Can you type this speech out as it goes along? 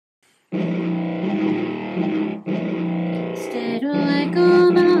Stayed awake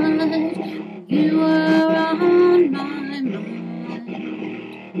all night, you were on my mind.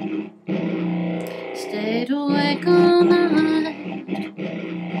 Stayed awake all night,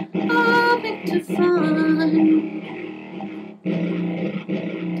 hoping to find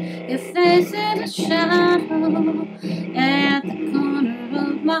your face in a shadow at the corner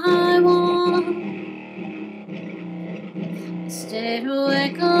of my wall. Stayed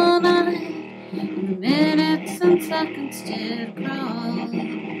awake all night, and the minutes and seconds did crawl.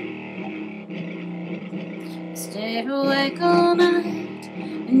 Stayed awake all night,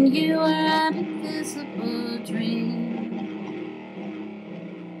 and you were an invisible dream.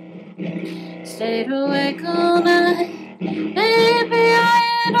 Stayed awake all night, maybe I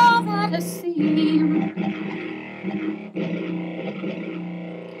ain't all that I seem.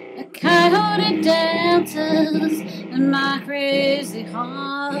 A coyote dances in my crazy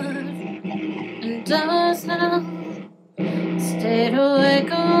heart and does howl. Stayed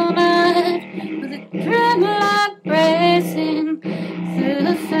awake all night with adrenaline racing through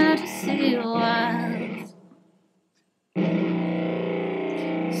the fantasy wilds.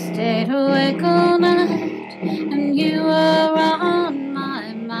 Stayed awake all night, and you were on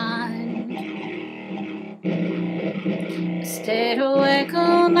my mind. Stayed awake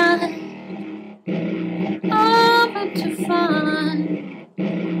all night, hoping to find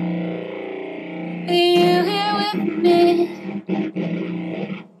you here with me.